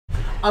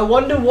I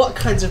wonder what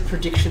kinds of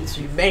predictions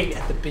you made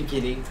at the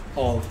beginning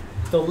of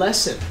the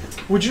lesson.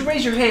 Would you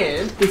raise your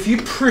hand if you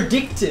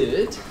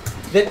predicted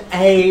that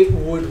A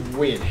would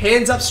win?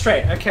 Hands up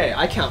straight. Okay,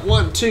 I count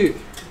 1, 2,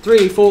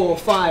 3, 4,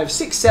 5,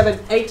 6, 7,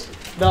 8,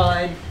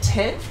 9,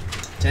 10.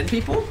 10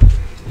 people?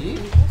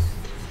 Yeah.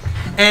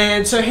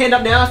 And so hand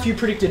up now if you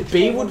predicted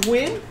B would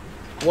win.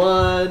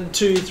 1,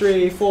 2,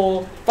 3,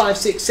 4, 5,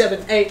 6,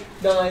 7, 8,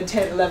 9,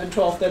 10, 11,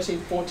 12, 13,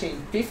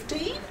 14,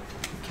 15.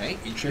 Okay,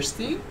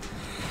 interesting.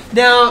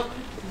 Now,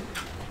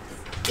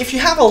 if you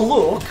have a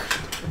look,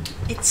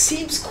 it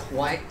seems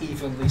quite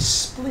evenly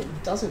split,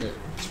 doesn't it?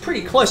 It's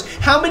pretty close.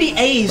 How many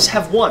A's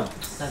have won?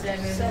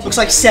 7. Looks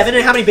like 7.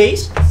 And how many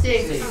B's?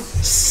 6.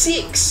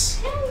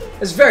 6.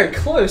 It's very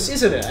close,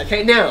 isn't it?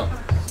 Okay, now,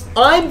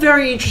 I'm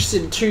very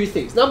interested in 2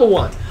 things. Number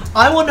 1,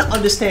 I want to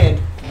understand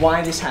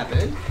why this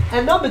happened.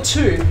 And number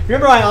 2,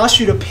 remember I asked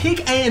you to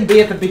pick A and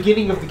B at the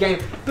beginning of the game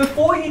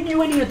before you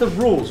knew any of the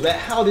rules about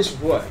how this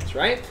works,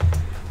 right?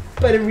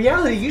 But in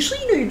reality, usually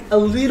you know a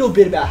little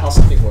bit about how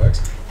something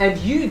works, and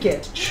you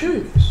get to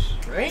choose,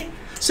 right?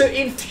 So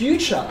in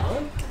future,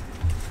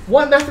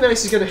 what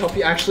mathematics is going to help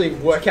you actually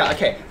work out,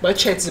 okay, my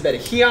chances are better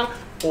here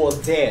or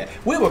there.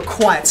 We were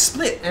quite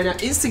split, and our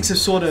instincts are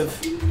sort of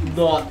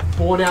not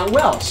borne out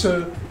well.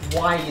 So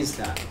why is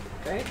that,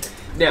 okay?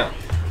 Now,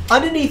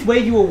 underneath where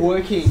you were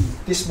working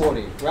this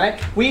morning,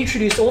 right, we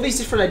introduced all these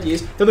different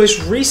ideas. The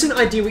most recent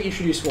idea we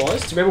introduced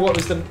was, do you remember what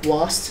was the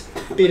last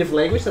bit of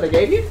language that I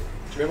gave you? Do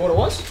you remember what it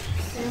was?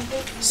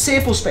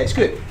 Sample space,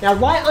 good. Now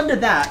right under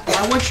that,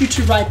 I want you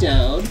to write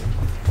down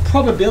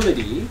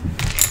probability.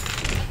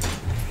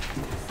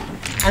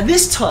 And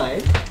this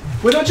time,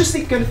 we're not just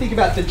going to think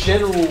about the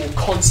general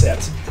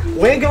concept.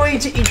 We're going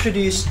to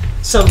introduce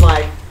some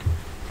like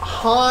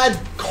hard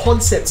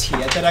concepts here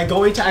that are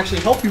going to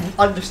actually help you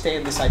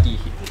understand this idea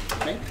here.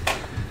 Okay?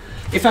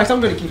 In fact, I'm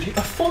going to give you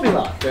a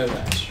formula for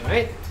that,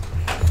 right?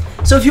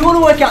 So if you want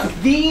to work out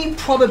the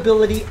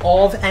probability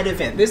of an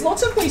event, there's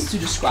lots of ways to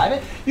describe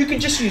it. You can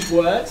just use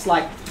words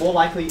like more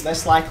likely,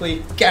 less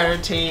likely,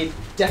 guaranteed,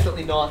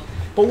 definitely not.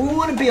 But we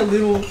want to be a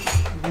little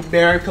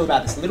numerical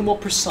about this, a little more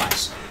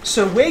precise.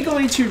 So we're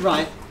going to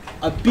write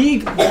a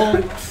big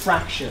long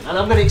fraction, and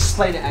I'm going to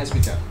explain it as we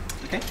go.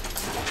 Okay?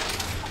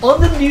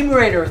 On the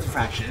numerator of the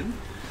fraction,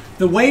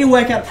 the way to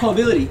work out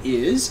probability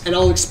is, and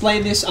I'll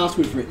explain this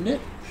after we've written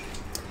it,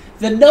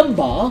 the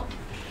number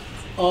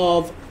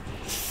of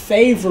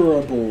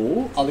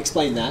favorable, I'll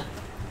explain that,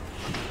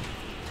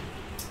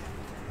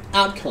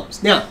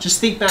 outcomes. Now,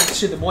 just think back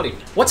to the morning.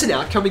 What's an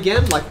outcome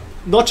again? Like,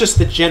 not just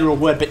the general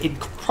word, but in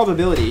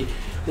probability,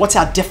 what's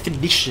our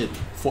definition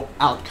for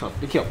outcome?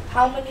 Nikhil.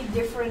 How many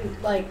different,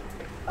 like,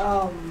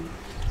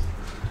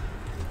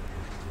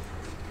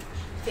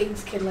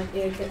 things can, like,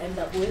 it can end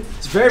up with?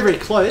 It's very, very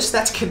close.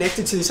 That's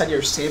connected to this idea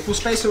of sample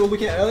space that we were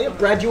looking at earlier.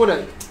 Brad, do you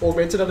want to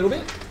augment it a little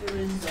bit? The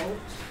result.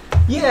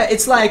 Yeah,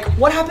 it's like,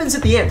 what happens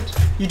at the end?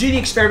 You do the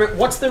experiment,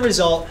 what's the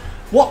result?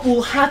 What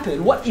will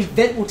happen? What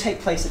event will take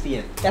place at the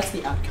end? That's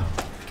the outcome,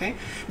 okay?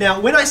 Now,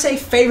 when I say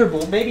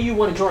favorable, maybe you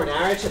want to draw an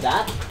arrow to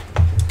that.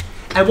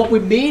 And what we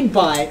mean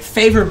by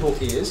favorable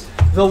is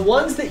the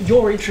ones that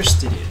you're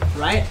interested in,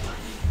 right?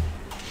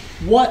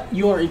 What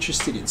you're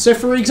interested in. So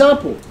for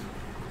example,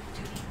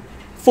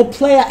 for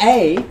player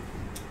A,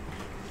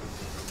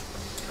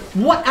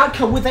 what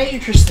outcome were they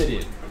interested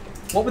in?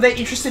 What were they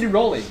interested in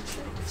rolling?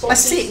 A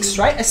 6,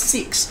 right? A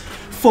 6.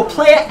 For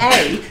player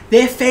A,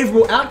 their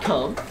favorable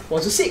outcome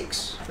was a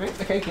 6,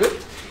 right? Okay, good.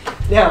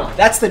 Now,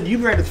 that's the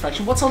numerator of the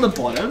fraction. What's on the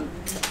bottom?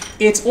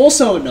 It's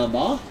also a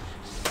number,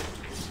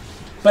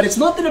 but it's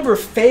not the number of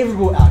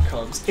favorable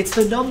outcomes. It's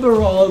the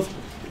number of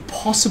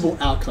possible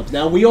outcomes.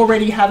 Now, we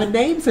already have a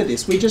name for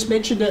this. We just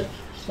mentioned it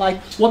like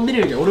 1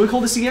 minute ago. What do we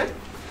call this again?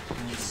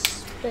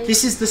 Space.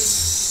 This is the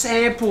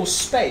sample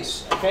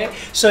space, okay?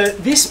 So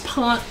this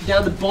part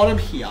down the bottom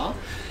here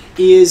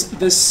is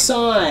the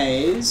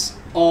size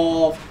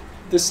of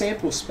the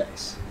sample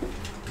space.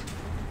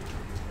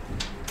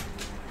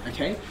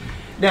 Okay?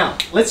 Now,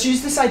 let's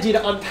use this idea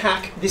to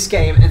unpack this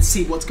game and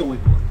see what's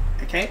going on.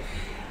 Okay?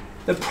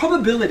 The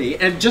probability,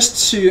 and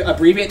just to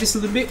abbreviate this a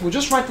little bit, we'll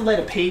just write the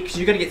letter P because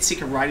you're going to get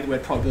sick of writing the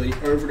word probability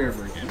over and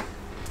over again.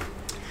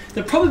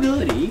 The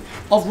probability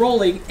of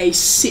rolling a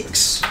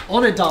 6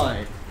 on a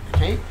die.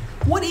 Okay?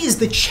 What is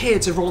the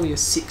chance of rolling a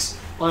 6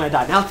 on a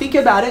die? Now think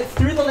about it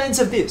through the lens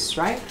of this,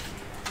 right?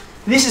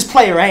 This is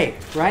player A,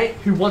 right?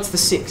 Who wants the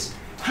 6.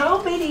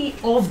 How many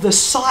of the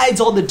sides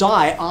on the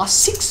die are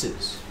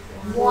 6s?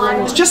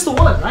 1. It's just the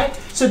 1, right?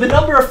 So the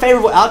number of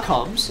favorable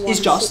outcomes is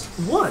just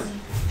 1.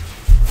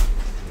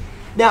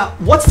 Now,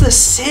 what's the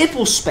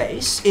sample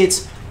space?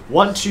 It's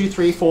 1, 2,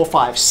 3, 4,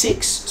 5,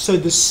 6. So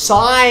the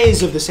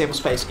size of the sample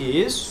space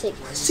is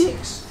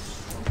 6.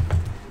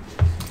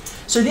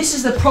 So this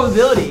is the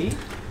probability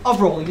of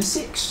rolling a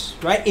 6,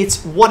 right?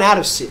 It's 1 out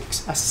of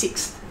 6, a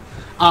 6th.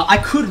 I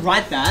could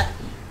write that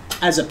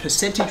as a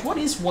percentage. What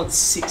is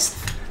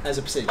 1/6 as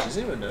a percentage? Does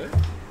anyone know?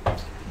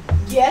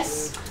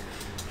 Yes.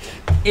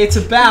 It's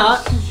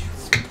about,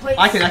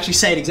 I can actually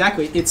say it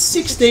exactly, it's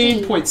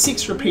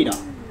 16.6 repeater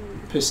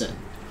 %.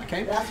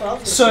 Okay. That's what I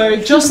was So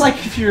gonna say. just like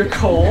if you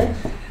recall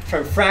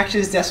from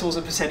fractions, decimals,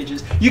 and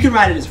percentages, you can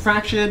write it as a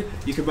fraction,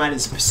 you can write it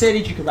as a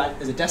percentage, you can write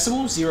it as a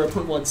decimal,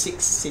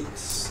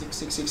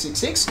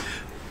 0.1666666.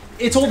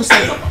 It's all the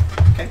same number.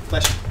 Okay,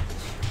 bless you.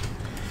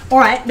 All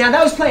right, now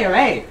that was player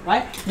A,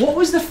 right? What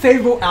was the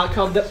favorable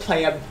outcome that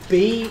player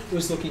B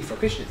was looking for,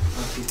 Christian?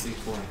 1, 2, 3,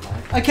 4, and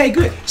 5. Okay,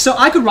 good. So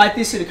I could write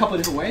this in a couple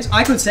of different ways.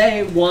 I could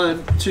say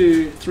 1,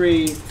 2,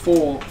 3,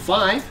 4,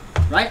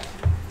 5, right?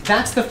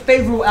 That's the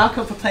favorable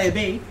outcome for player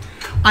B.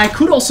 I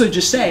could also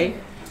just say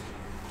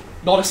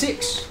not a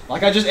 6.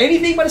 Like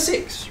anything but a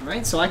 6,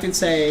 right? So I can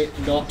say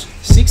not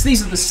 6.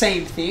 These are the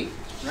same thing,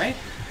 right?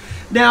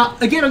 Now,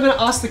 again, I'm going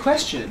to ask the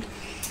question,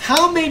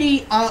 how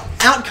many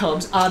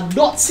outcomes are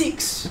not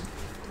 6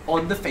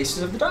 on the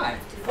faces of the die?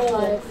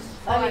 4.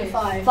 I mean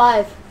 5.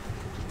 5.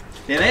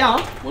 There they are.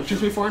 1, 2,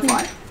 3, 4, and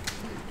 5.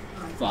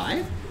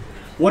 5.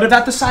 What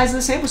about the size of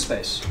the sample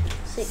space?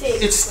 6.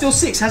 It's still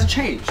 6, hasn't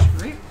changed,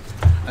 right?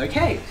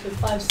 Okay. So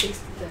 5/6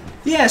 then.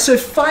 Yeah, so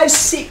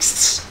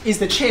 5/6 is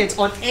the chance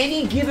on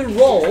any given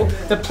roll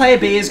that player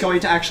B is going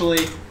to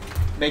actually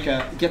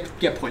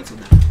get points on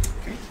that.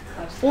 Okay.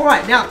 All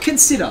right, now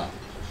consider.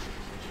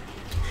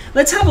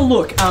 Let's have a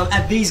look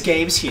at these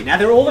games here. Now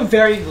they're all of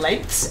varying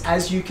lengths,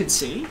 as you can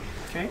see.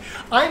 Okay.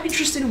 I'm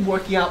interested in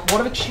working out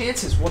what are the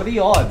chances, what are the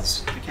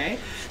odds. Okay.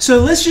 So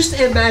let's just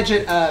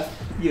imagine a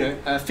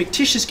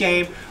fictitious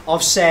game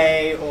of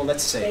say, or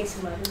let's see. Makes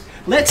money.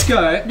 Let's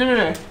go,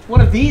 no,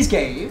 one of these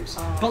games,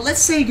 but let's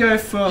say go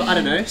for, I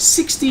don't know,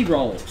 60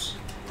 rolls.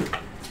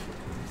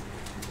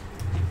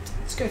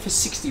 Let's go for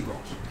 60 rolls.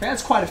 Okay,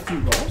 that's quite a few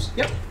rolls.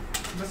 Yep.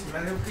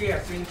 Mathematically, I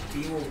think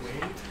B will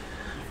win if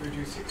we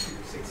do 60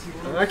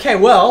 rolls. Okay,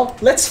 well,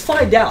 let's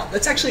find out.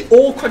 Let's actually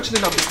all crunch the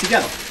numbers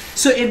together.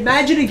 So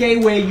imagine a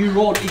game where you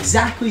rolled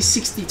exactly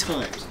 60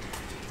 times.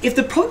 If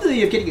the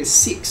probability of getting a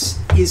 6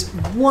 is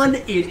 1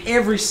 in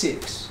every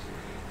 6,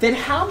 then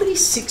how many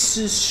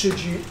 6s should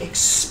you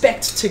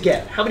expect to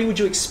get? How many would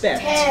you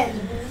expect?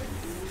 10.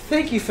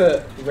 Thank you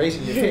for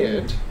raising your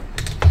hand.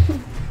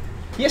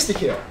 Yes,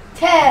 Nikhil.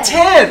 10.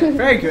 10!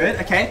 Very good,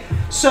 okay.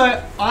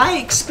 So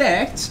I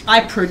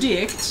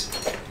predict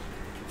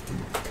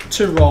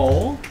to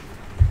roll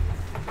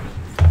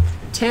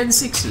 10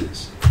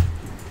 6s.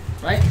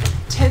 Right?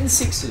 10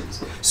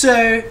 6s.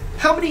 So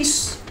how many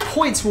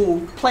points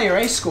will player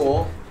A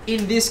score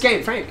in this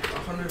game, Frank?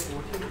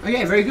 140.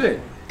 Okay, very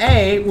good.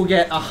 A will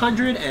get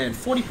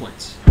 140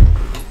 points.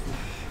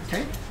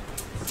 Okay?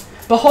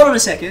 But hold on a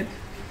second.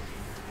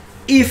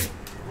 If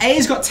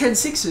A's got 10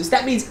 6s,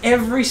 that means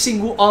every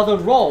single other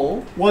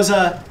roll was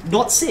a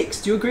not 6.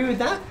 Do you agree with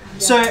that? Yeah.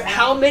 So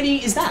how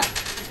many is that?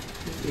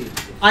 50.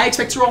 I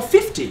expect to roll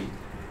 50.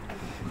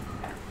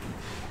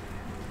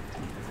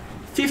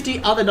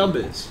 50 other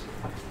numbers.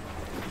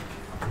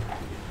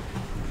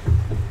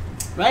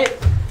 Right?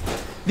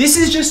 This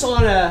is just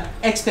on a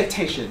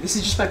expectation. This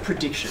is just my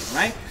prediction,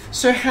 right?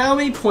 So how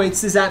many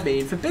points does that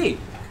mean for B?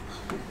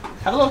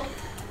 Have a look.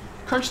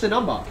 Crunch the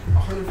number.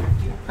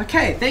 150.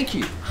 Okay, thank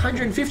you.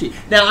 150.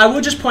 Now, I will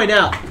just point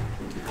out,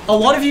 a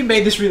lot of you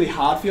made this really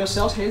hard for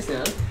yourselves, hands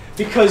down,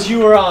 because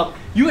you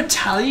were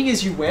tallying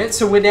as you went.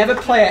 So whenever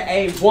player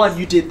A won,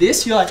 you did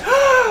this. You're like,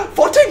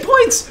 14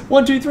 points.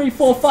 1, 2, 3,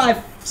 4,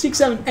 5, 6,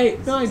 7,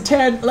 8, 9,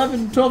 10,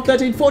 11, 12,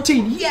 13,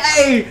 14.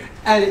 Yay!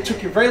 And it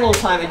took you a very long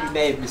time and you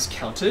may have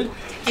miscounted.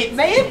 It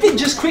may have been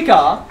just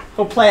quicker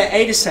for player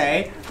A to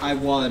say, I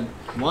won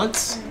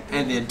once,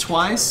 and then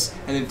twice,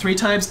 and then 3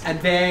 times,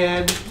 and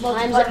then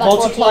Times it by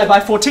multiply 14.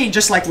 by 14,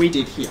 just like we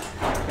did here.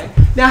 Okay?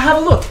 Now have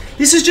a look.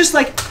 This is just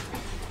like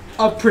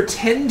a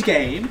pretend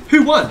game.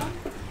 Who won?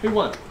 Who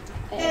won?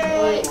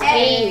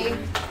 A.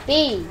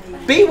 B.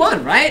 B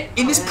won, right?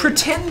 In this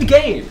pretend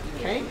game.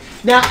 Okay?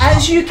 Now,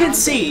 as you can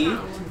see,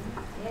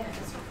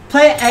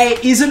 player A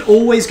isn't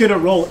always going to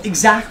roll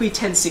exactly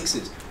 10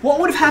 6s. What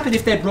would have happened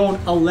if they'd rolled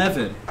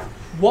 11?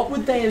 What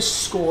would they have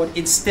scored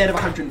instead of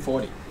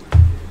 140?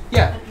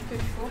 Yeah.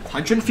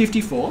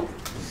 154.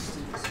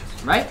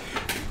 Right?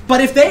 But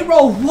if they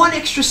roll 1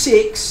 extra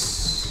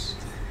 6,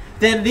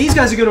 then these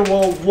guys are going to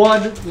roll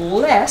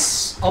 1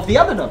 less of the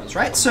other numbers,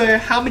 right? So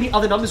how many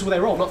other numbers will they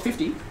roll? Not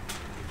 50.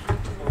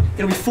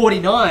 It'll be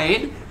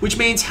 49, which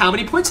means how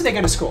many points are they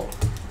going to score?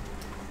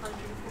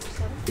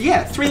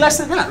 Yeah, 3 less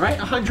than that, right?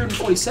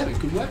 147.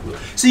 Good work.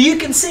 So you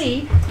can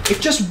see,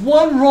 if just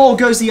 1 roll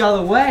goes the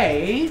other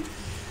way,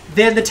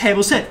 then the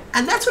table's set.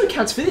 And that's what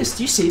accounts for this.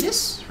 Do you see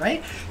this,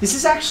 right? This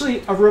is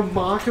actually a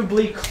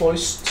remarkably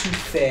close to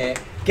fair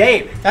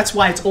game. That's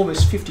why it's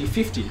almost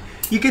 50-50.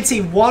 You can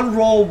see 1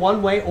 roll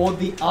one way or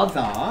the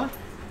other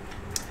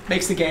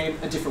makes the game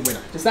a different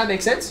winner. Does that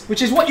make sense?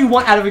 Which is what you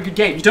want out of a good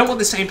game. You don't want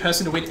the same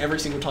person to win every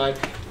single time.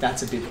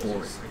 That's a bit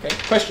boring. Okay,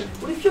 question?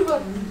 What if you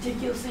got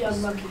ridiculously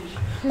unlucky?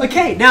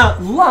 Okay, now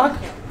luck,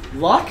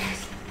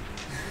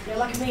 You're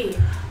like me.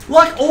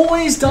 luck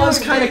always does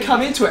kind of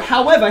come into it.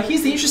 However,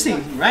 here's the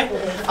interesting thing, right?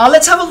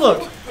 Let's have a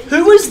look.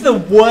 Who was the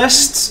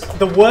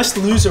worst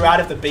loser out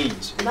of the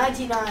Bs?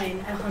 99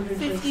 and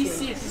 156.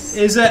 56.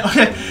 Is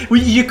it? Well,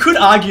 you could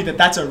argue that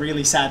that's a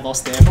really sad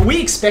loss there, but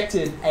we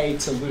expected A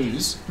to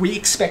lose.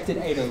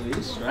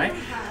 Right?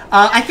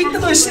 I think the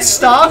most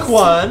stark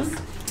one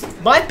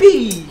might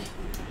be.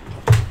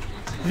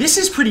 This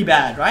is pretty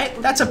bad, right?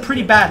 That's a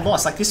pretty bad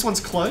loss. Like this one's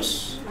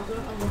close.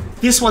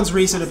 This one's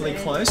reasonably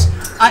close.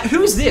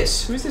 Who is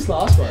this? Who is this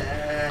last one?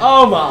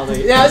 Oh,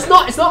 Marley. Yeah, it's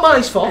not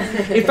Marley's fault.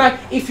 In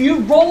fact, if you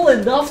roll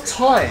enough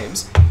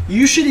times,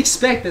 you should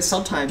expect that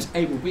sometimes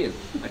A will win.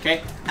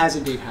 Okay, as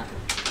indeed happened.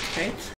 Okay.